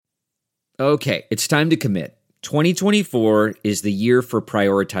Okay, it's time to commit. 2024 is the year for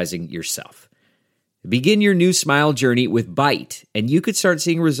prioritizing yourself. Begin your new smile journey with Byte, and you could start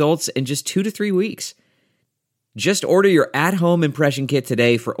seeing results in just 2 to 3 weeks. Just order your at-home impression kit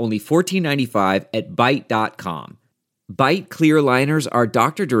today for only $14.95 at Byte.com. Byte clear liners are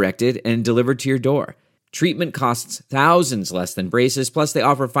doctor-directed and delivered to your door. Treatment costs thousands less than braces, plus they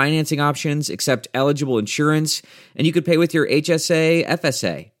offer financing options, accept eligible insurance, and you could pay with your HSA,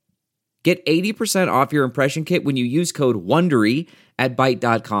 FSA. Get 80% off your impression kit when you use code WONDERY at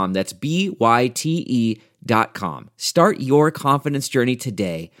Byte.com. That's BYTE.com. Start your confidence journey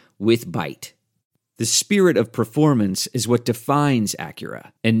today with Byte. The spirit of performance is what defines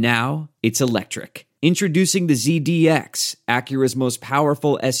Acura. And now, it's electric. Introducing the ZDX, Acura's most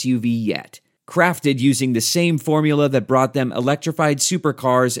powerful SUV yet. Crafted using the same formula that brought them electrified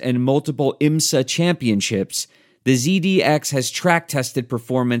supercars and multiple IMSA championships, the ZDX has track-tested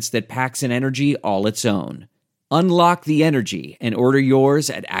performance that packs an energy all its own. Unlock the energy and order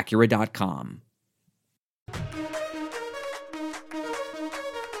yours at Acura.com.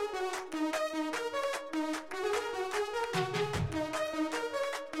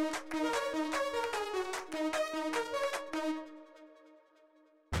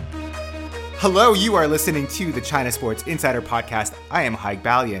 Hello, you are listening to the China Sports Insider Podcast. I am Haig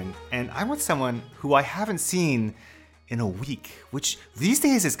Balian, and I'm with someone who I haven't seen in a week, which these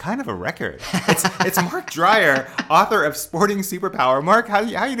days is kind of a record. It's Mark Dreyer, author of Sporting Superpower. Mark, how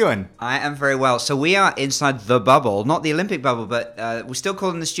you doing? I am very well. So we are inside the bubble, not the Olympic bubble, but we're still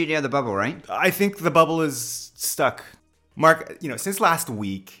calling the studio the bubble, right? I think the bubble is stuck. Mark, since last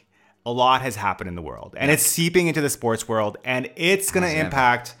week, a lot has happened in the world, and it's seeping into the sports world, and it's going to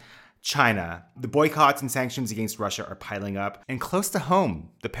impact China. The boycotts and sanctions against Russia are piling up. And close to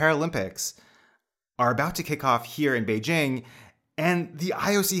home, the Paralympics are about to kick off here in Beijing. And the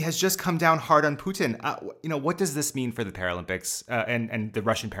IOC has just come down hard on Putin. What does this mean for the Paralympics and the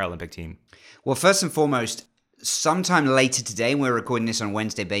Russian Paralympic team? Well, first and foremost, sometime later today, and we're recording this on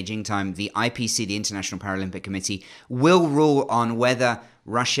Wednesday, Beijing time, the IPC, the International Paralympic Committee, will rule on whether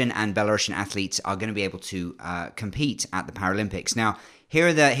Russian and Belarusian athletes are going to be able to compete at the Paralympics. Now, here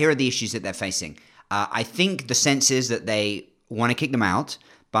are the issues that they're facing. I think the sense is that they want to kick them out,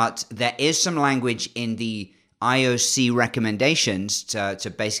 but there is some language in the IOC recommendations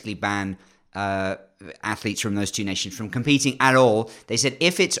to basically ban athletes from those two nations from competing at all. They said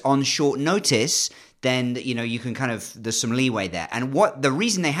if it's on short notice, then you can there's some leeway there. And what the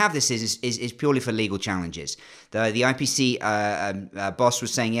reason they have this is purely for legal challenges. The IPC boss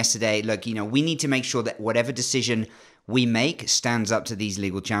was saying yesterday, look, we need to make sure that whatever decision we make stands up to these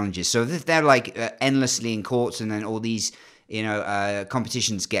legal challenges. So if they're endlessly in courts and then all these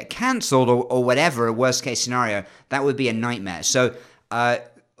competitions get cancelled or whatever, a worst case scenario, that would be a nightmare. So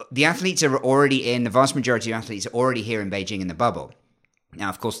the athletes are already the vast majority of athletes are already here in Beijing in the bubble. Now,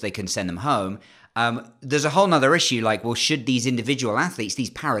 of course, they can send them home. There's a whole nother issue, should these individual athletes, these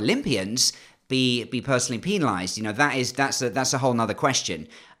Paralympians, be personally penalized? That's a whole nother question.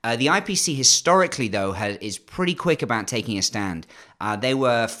 The IPC historically, though, is pretty quick about taking a stand. They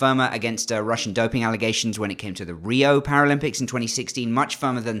were firmer against Russian doping allegations when it came to the Rio Paralympics in 2016, much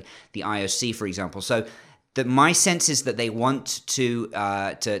firmer than the IOC, for example. So my sense is that they want to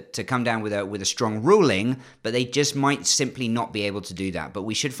come down with a strong ruling, but they just might simply not be able to do that. But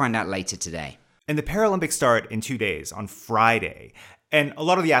we should find out later today. And the Paralympics start in 2 days, on Friday. And a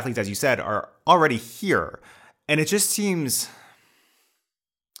lot of the athletes, as you said, are already here. And it just seems,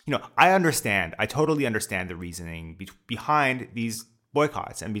 I totally understand the reasoning behind these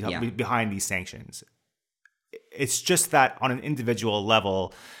boycotts and behind these sanctions. It's just that on an individual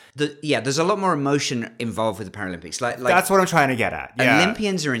level, there's a lot more emotion involved with the Paralympics. That's what I'm trying to get at. Yeah.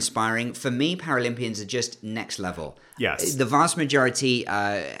 Olympians are inspiring. For me, Paralympians are just next level. Yes. The vast majority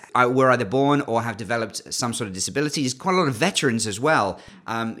were either born or have developed some sort of disability. There's quite a lot of veterans as well,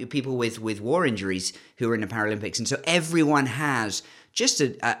 people with war injuries who are in the Paralympics. And so everyone has just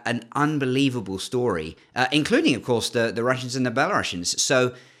an unbelievable story, including, of course, the Russians and the Belarusians.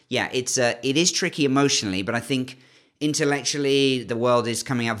 So, yeah, it is tricky emotionally, but I think intellectually the world is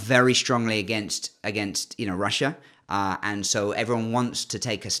coming up very strongly against Russia, and so everyone wants to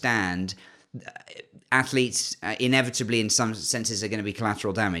take a stand. Athletes inevitably, in some senses, are going to be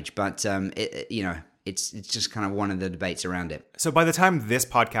collateral damage, but it's just kind of one of the debates around it. So by the time this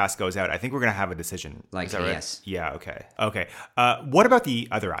podcast goes out, I think we're going to have a decision. Is that right? Yes. Yeah, okay. What about the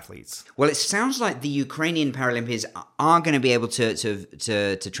other athletes? Well, it sounds like the Ukrainian Paralympians are going to be able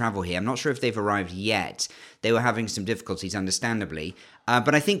to travel here. I'm not sure if they've arrived yet. They were having some difficulties, understandably.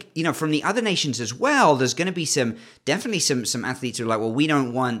 But I think, from the other nations as well, there's going to be definitely some athletes who are like, well, we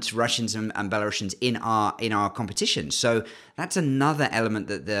don't want Russians and Belarusians in our competition. So that's another element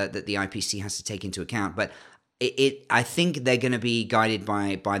that the IPC has to take into account. But I think they're going to be guided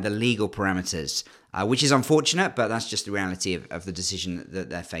by the legal parameters, which is unfortunate, but that's just the reality of the decision that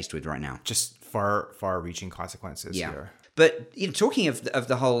they're faced with right now. Just far-reaching consequences here. But talking of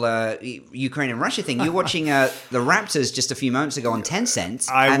the whole Ukraine and Russia thing, you're watching the Raptors just a few moments ago on Tencent.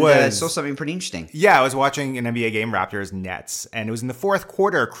 I saw something pretty interesting. Yeah, I was watching an NBA game, Raptors Nets, and it was in the fourth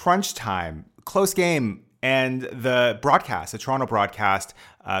quarter, crunch time, close game, and the Toronto broadcast,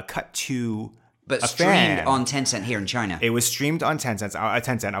 cut to but a streamed fan. On Tencent here in China. It was streamed on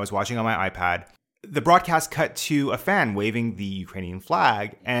Tencent. I was watching on my iPad. The broadcast cut to a fan waving the Ukrainian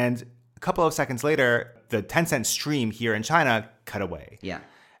flag, and a couple of seconds later, the Tencent stream here in China cut away. Yeah.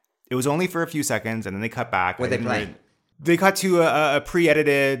 It was only for a few seconds, and then they cut back. What they play? They cut to a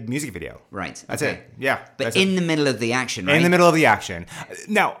pre-edited music video. Right. That's it. Yeah. But in the middle of the action, right? In the middle of the action.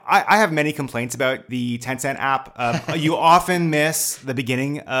 Now, I have many complaints about the Tencent app. You often miss the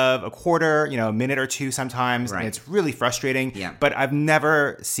beginning of a quarter, a minute or two sometimes, and it's really frustrating. Yeah. But I've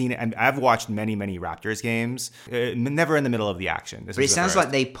never seen it, and I've watched many, many Raptors games, never in the middle of the action. But it sounds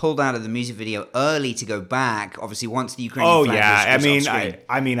like they pulled out of the music video early to go back, obviously, once the Ukrainian flag was off screen.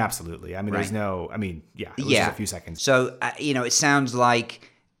 I mean, absolutely. I mean, there's no, it was just a few seconds. So, it sounds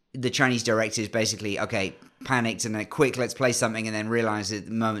like the Chinese directors basically, panicked and quick, let's play something, and then realized that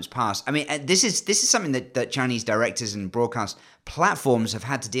the moment's passed. I mean, this is something that Chinese directors and broadcast platforms have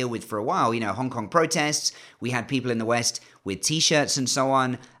had to deal with for a while. Hong Kong protests, we had people in the West with T-shirts and so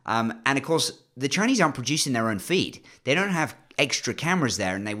on. And of course, the Chinese aren't producing their own feed. They don't have extra cameras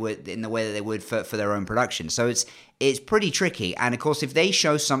there, and they would in the way that they would for their own production. So it's pretty tricky. And of course, if they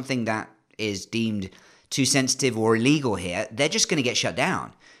show something that is deemed too sensitive or illegal here, they're just going to get shut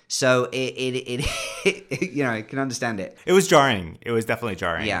down. So it I can understand it. It was jarring. It was definitely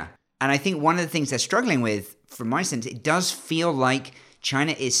jarring. Yeah. And I think one of the things they're struggling with, from my sense, it does feel like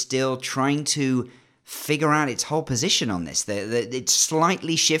China is still trying to figure out its whole position on this. It's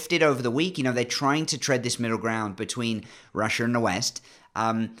slightly shifted over the week. They're trying to tread this middle ground between Russia and the West.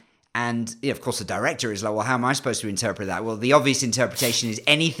 And of course, the director is like, well, how am I supposed to interpret that? Well, the obvious interpretation is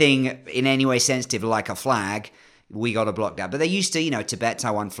anything in any way sensitive, like a flag, we got to block that. But they're used to, Tibet,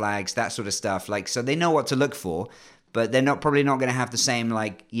 Taiwan flags, that sort of stuff. So they know what to look for, but they're probably not going to have the same,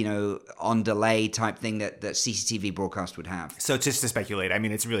 on delay type thing that CCTV broadcast would have. So just to speculate, I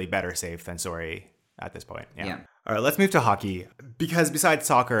mean, it's really better safe than sorry at this point. Yeah. All right, let's move to hockey. Because besides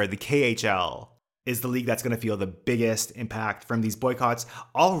soccer, the KHL is the league that's going to feel the biggest impact from these boycotts.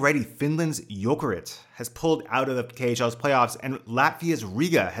 Already, Finland's Jokerit has pulled out of the KHL's playoffs, and Latvia's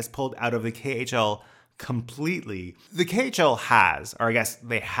Riga has pulled out of the KHL completely. The KHL has, or I guess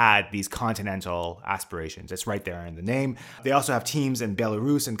they had, these continental aspirations. It's right there in the name. They also have teams in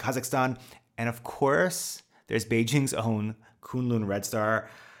Belarus and Kazakhstan. And of course, there's Beijing's own Kunlun Red Star.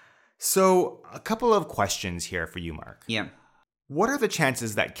 So a couple of questions here for you, Mark. Yeah. What are the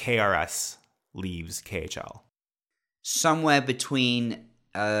chances that KRS leaves KHL? Somewhere between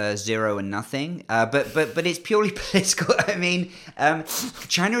 0 and nothing, but it's purely political. I mean,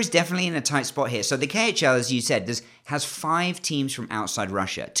 China is definitely in a tight spot here. So the KHL, as you said, has 5 teams from outside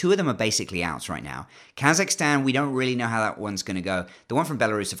Russia. 2 of them are basically out right now. Kazakhstan, we don't really know how that one's going to go. The one from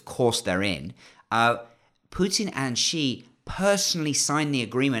Belarus, of course, they're in. Putin and Xi personally signed the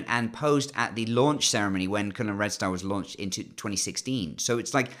agreement and posed at the launch ceremony when Kunlun Red Star was launched in 2016. So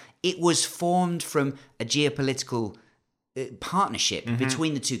it's like it was formed from a geopolitical partnership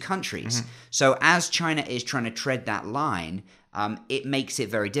between the two countries. So as China is trying to tread that line, it makes it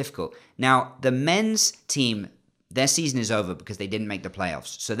very difficult. Now, the men's team, their season is over because they didn't make the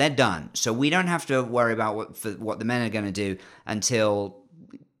playoffs. So they're done. So we don't have to worry about what the men are going to do until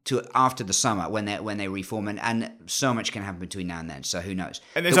after the summer when they reform, and so much can happen between now and then. So who knows?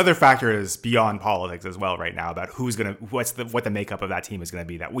 And there's other factors beyond politics as well right now about what the makeup of that team is going to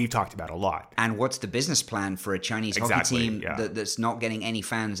be that we've talked about a lot. And what's the business plan for a Chinese hockey team that's not getting any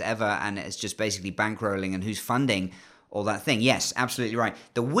fans ever, and it's just basically bankrolling, and who's funding all that thing? Yes, absolutely right.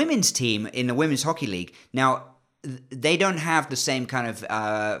 The women's team in the Women's Hockey League, now they don't have the same kind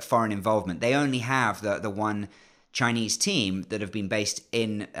of foreign involvement. They only have the one Chinese team that have been based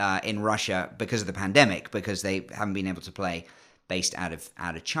in Russia because of the pandemic, because they haven't been able to play based out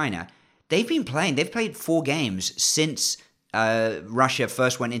of China. They've been playing. They've played 4 games since Russia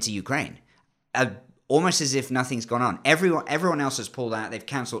first went into Ukraine, almost as if nothing's gone on. Everyone else has pulled out. They've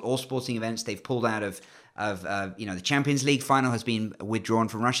cancelled all sporting events. They've pulled out of the Champions League final has been withdrawn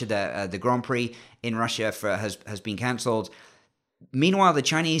from Russia. The Grand Prix in Russia has been cancelled. Meanwhile, the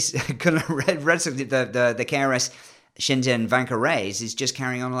Chinese Red Sox, the KRS Shenzhen Vanka Rays is just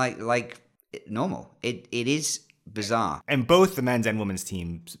carrying on like normal. It is bizarre. And both the men's and women's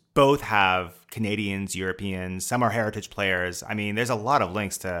teams both have Canadians, Europeans, some are heritage players. I mean, there's a lot of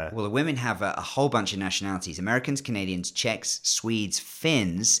links to... Well, the women have a whole bunch of nationalities. Americans, Canadians, Czechs, Swedes,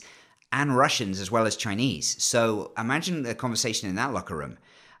 Finns, and Russians, as well as Chinese. So imagine the conversation in that locker room.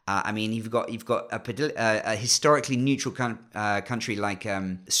 I mean, you've got a historically neutral country like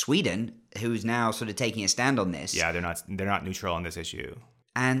Sweden, who's now sort of taking a stand on this. Yeah, they're not neutral on this issue.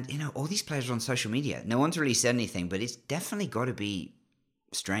 And, all these players are on social media. No one's really said anything, but it's definitely got to be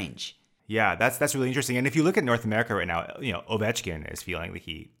strange. Yeah, that's really interesting. And if you look at North America right now, Ovechkin is feeling the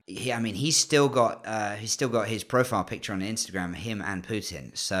heat. Yeah, I mean, he's still got his profile picture on Instagram, him and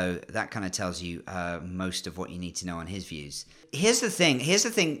Putin. So that kind of tells you most of what you need to know on his views. Here's the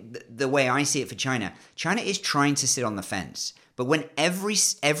thing. The way I see it for China is trying to sit on the fence. But when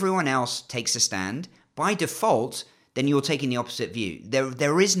everyone else takes a stand, by default, then you're taking the opposite view.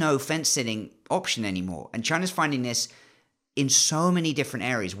 There is no fence-sitting option anymore. And China's finding this in so many different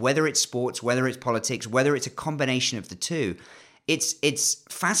areas, whether it's sports, whether it's politics, whether it's a combination of the two. It's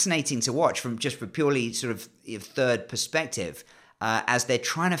fascinating to watch from just a purely sort of third perspective as they're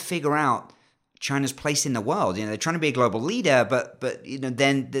trying to figure out China's place in the world. They're trying to be a global leader, but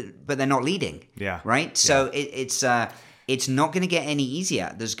they're not leading. Yeah. Right. So it's not going to get any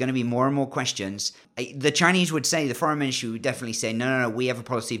easier. There's going to be more and more questions. The Chinese would say, the foreign ministry would definitely say, no, we have a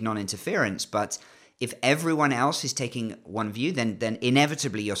policy of non-interference. But if everyone else is taking one view, then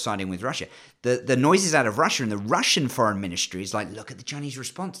inevitably you're siding with Russia. The noises out of Russia and the Russian foreign ministry is like, look at the Chinese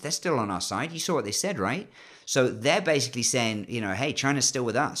response. They're still on our side. You saw what they said, right? So they're basically saying, hey, China's still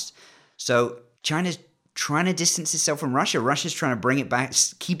with us. So China's trying to distance itself from Russia. Russia's trying to bring it back,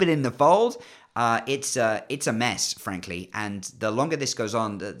 keep it in the fold. It's a mess, frankly, and the longer this goes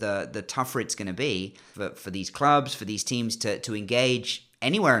on, the tougher it's going to be for these clubs, for these teams to engage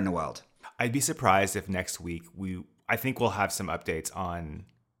anywhere in the world. I'd be surprised if next week I think we'll have some updates on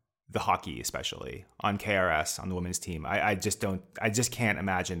the hockey, especially on KRS, on the women's team. I just can't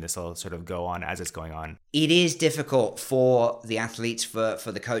imagine this will sort of go on as it's going on. It is difficult for the athletes, for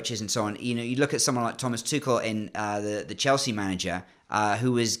the coaches and so on. You look at someone like Thomas Tuchel in the Chelsea manager,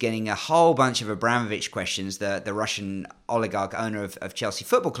 who was getting a whole bunch of Abramovich questions, the Russian oligarch owner of Chelsea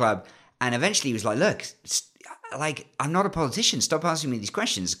Football Club. And eventually he was like, look, I'm not a politician. Stop asking me these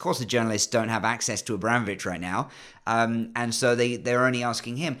questions. Of course, the journalists don't have access to Abramovich right now. And so they're only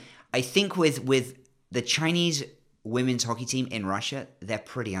asking him. I think with the Chinese women's hockey team in Russia, they're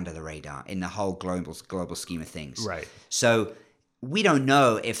pretty under the radar in the whole global scheme of things. Right. So we don't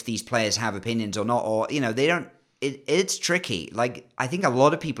know if these players have opinions or not, or, they don't. It's tricky. I think a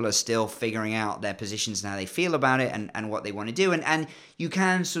lot of people are still figuring out their positions and how they feel about it and what they want to do. And you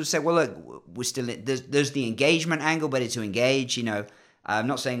can sort of say, well, look, we're still there's the engagement angle, better to engage. I'm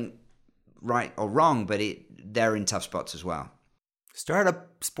not saying right or wrong, but they're in tough spots as well. Start a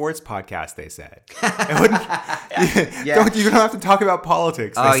sports podcast, they said. You don't have to talk about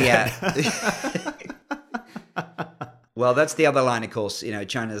politics. Yeah. Well, that's the other line, of course.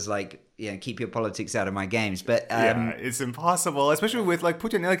 China's like, keep your politics out of my games. But it's impossible, especially with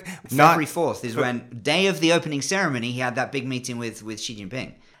Putin. February 4th is when day of the opening ceremony, he had that big meeting with Xi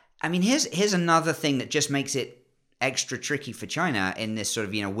Jinping. I mean, here's another thing that just makes it extra tricky for China in this sort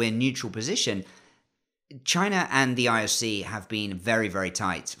of we're neutral position. China and the IOC have been very, very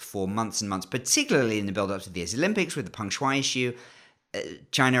tight for months and months, particularly in the build-up to the Olympics with the Peng Shuai issue.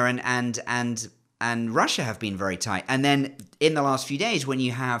 China and Russia have been very tight. And then in the last few days, when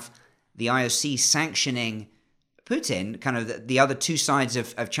you have the IOC sanctioning Putin, kind of the other two sides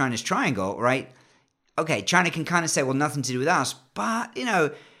of China's triangle, right? Okay, China can kind of say, well, nothing to do with us, but,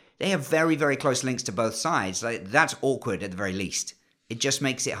 they have very, very close links to both sides. That's awkward at the very least. It just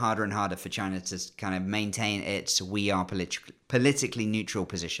makes it harder and harder for China to kind of maintain its we are politically neutral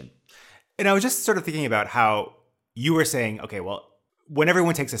position. And I was just sort of thinking about how you were saying, okay, well, when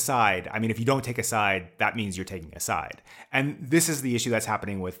everyone takes a side, I mean, if you don't take a side, that means you're taking a side. And this is the issue that's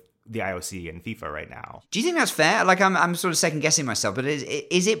happening with the IOC and FIFA right now. Do you think that's fair? I'm sort of second guessing myself, but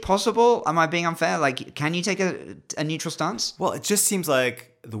is it possible? Am I being unfair? Can you take a neutral stance? Well, it just seems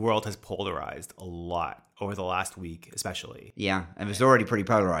like the world has polarized a lot over the last week, especially. Yeah, and it was already pretty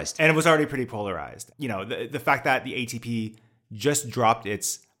polarized. The fact that the ATP just dropped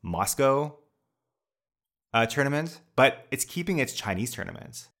its Moscow tournament, but it's keeping its Chinese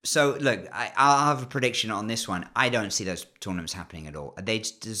tournaments. So look, I'll have a prediction on this one. I don't see those tournaments happening at all. They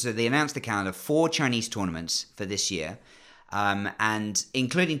announced the calendar, 4 Chinese tournaments for this year. and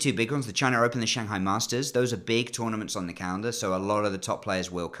including two big ones, the China Open and the Shanghai Masters. Those are big tournaments on the calendar, so a lot of the top players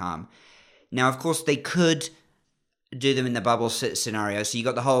will come. Now, of course, they could do them in the bubble scenario. So you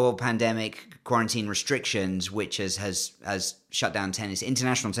got the whole pandemic quarantine restrictions, which has shut down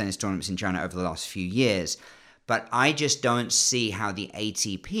international tennis tournaments in China over the last few years. But I just don't see how the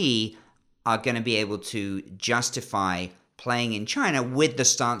ATP are going to be able to justify playing in China with the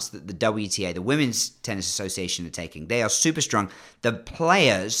stance that the WTA, the Women's Tennis Association, are taking. They are super strong. The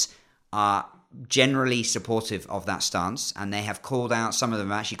players are generally supportive of that stance, and they have called out, some of them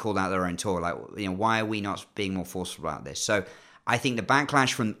have actually called out their own tour, like, why are we not being more forceful about this? So I think the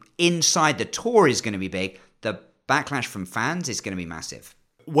backlash from inside the tour is going to be big. The backlash from fans is going to be massive.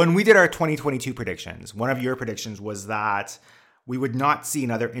 When we did our 2022 predictions, one of your predictions was that we would not see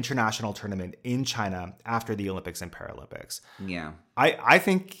another international tournament in China after the Olympics and Paralympics. Yeah.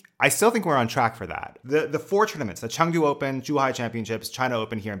 I still think we're on track for that. The four tournaments, the Chengdu Open, Zhuhai Championships, China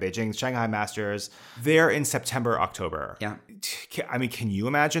Open here in Beijing, Shanghai Masters, they're in September, October. Yeah. I mean, can you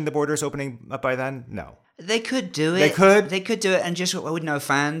imagine the borders opening up by then? No. They could do it. They could do it, and just with no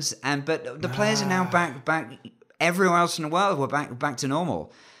fans. But the players are now back. Everywhere else in the world, we're back to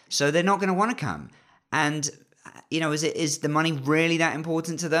normal. So they're not going to want to come. And is the money really that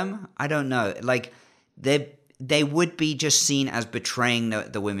important to them? I don't know. Like, they would be just seen as betraying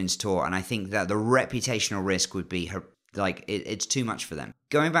the women's tour, and I think that the reputational risk would be it's too much for them.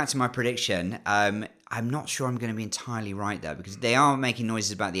 Going back to my prediction, I'm not sure I'm going to be entirely right there, because they are making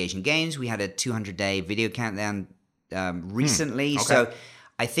noises about the Asian Games. We had a 200-day video countdown recently, okay. So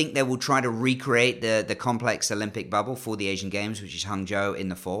I think they will try to recreate the complex Olympic bubble for the Asian Games, which is Hangzhou in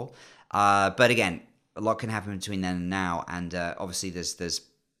the fall. But again, a lot can happen between then and now, and obviously there's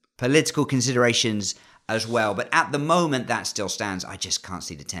political considerations as well. But at the moment, that still stands. I just can't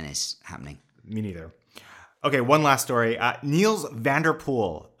see the tennis happening. Me neither. Okay, one last story. Niels van der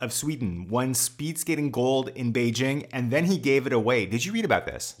Poel of Sweden won speed skating gold in Beijing, and then he gave it away. Did you read about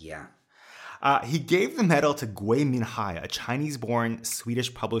this? Yeah. He gave the medal to Gui Minhai, a Chinese-born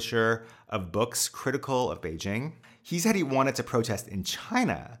Swedish publisher of books critical of Beijing. He said he wanted to protest in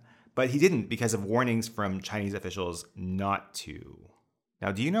China, but he didn't because of warnings from Chinese officials not to.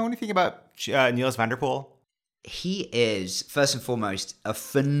 Now, do you know anything about Niels van der Poel? He is, first and foremost, a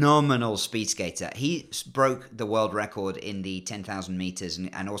phenomenal speed skater. He broke the world record in the 10,000 meters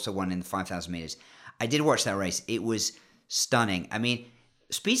and also won in the 5,000 meters. I did watch that race. It was stunning. I mean,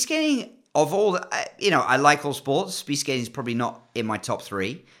 speed skating, of all, I like all sports. Speed skating is probably not in my top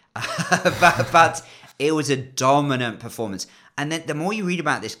three, but it was a dominant performance. And then the more you read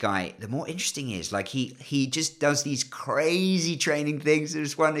about this guy, the more interesting he is. Like, he just does these crazy training things. There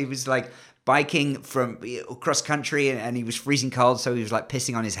was one, he was like biking from cross country and he was freezing cold, so he was like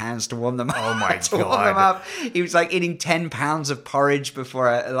pissing on his hands to warm them up. Oh my to warm them up. He was like eating 10 pounds of porridge before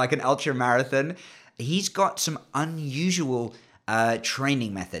an ultra marathon. He's got some unusual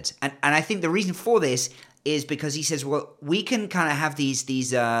training methods, and I think the reason for this is because he says, well, we can kind of have these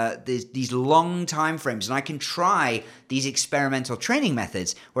long time frames, and I can try these experimental training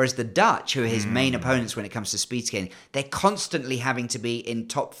methods. Whereas the Dutch, who are his main opponents when it comes to speed skating, they're constantly having to be in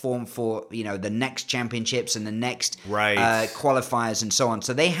top form for the next championships and the next qualifiers and so on.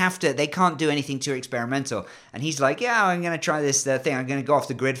 So they can't do anything too experimental. And he's like, yeah, I'm going to try this thing. I'm going to go off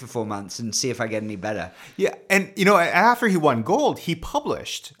the grid for 4 months and see if I get any better. Yeah, and after he won gold, he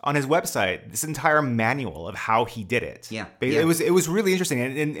published on his website this entire manual of how he did it. Yeah. It was really interesting,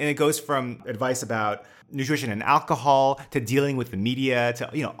 and it goes from advice about nutrition and alcohol to dealing with the media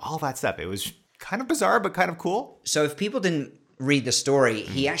to all that stuff. It was kind of bizarre but kind of cool. So if people didn't read the story,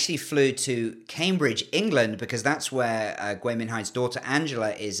 he actually flew to Cambridge, England, because that's where Gui Minhai's daughter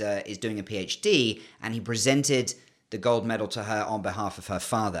Angela is doing a PhD, and he presented the gold medal to her on behalf of her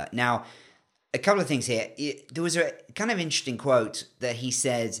father. Now, a couple of things here. There was a kind of interesting quote that he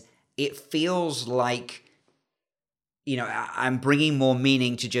said, it feels like, I'm bringing more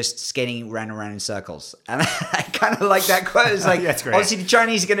meaning to just skating around in circles. And I kind of like that quote. It's like, that's great. Obviously the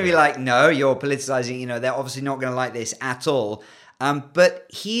Chinese are going to be like, no, you're politicizing, they're obviously not going to like this at all. But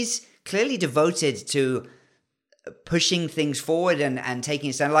he's clearly devoted to pushing things forward and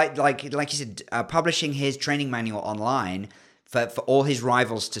taking a stand. Like you said, publishing his training manual online for all his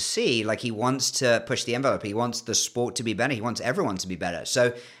rivals to see. Like, he wants to push the envelope. He wants the sport to be better. He wants everyone to be better.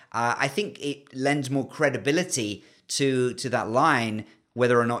 So I think it lends more credibility to that line,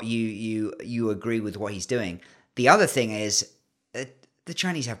 whether or not you agree with what he's doing. The other thing is, the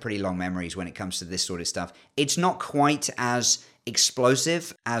Chinese have pretty long memories when it comes to this sort of stuff. It's not quite as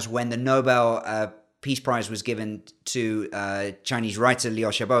explosive as when the Nobel Peace Prize was given to Chinese writer Liu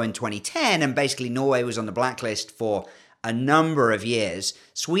Xiaobo in 2010, and basically Norway was on the blacklist for a number of years.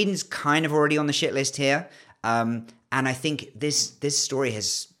 Sweden's kind of already on the shit list here. And I think this story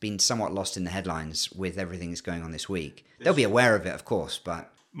has been somewhat lost in the headlines with everything that's going on this week. They'll be aware of it, of course, but...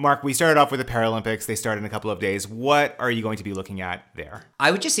 Mark, we started off with the Paralympics. They start in a couple of days. What are you going to be looking at there?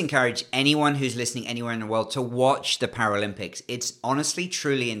 I would just encourage anyone who's listening anywhere in the world to watch the Paralympics. It's honestly,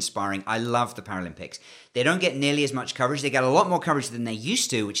 truly inspiring. I love the Paralympics. They don't get nearly as much coverage. They get a lot more coverage than they used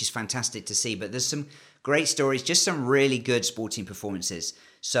to, which is fantastic to see. But there's some great stories, just some really good sporting performances.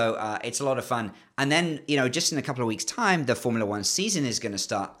 So it's a lot of fun. And then, just in a couple of weeks' time, the Formula One season is going to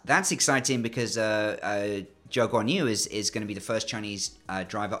start. That's exciting because Zhou Guanyu is going to be the first Chinese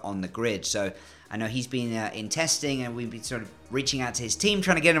driver on the grid. So I know he's been in testing, and we've been sort of reaching out to his team,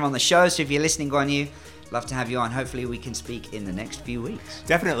 trying to get him on the show. So if you're listening, Guanyu, love to have you on. Hopefully we can speak in the next few weeks.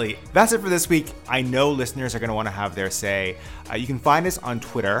 Definitely. That's it for this week. I know listeners are going to want to have their say. You can find us on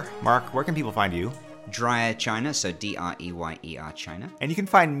Twitter. Mark, where can people find you? Dryer China, so Dreyer China. And you can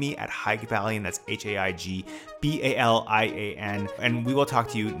find me at Haigballian, that's Haigballian, and we will talk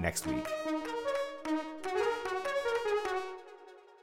to you next week.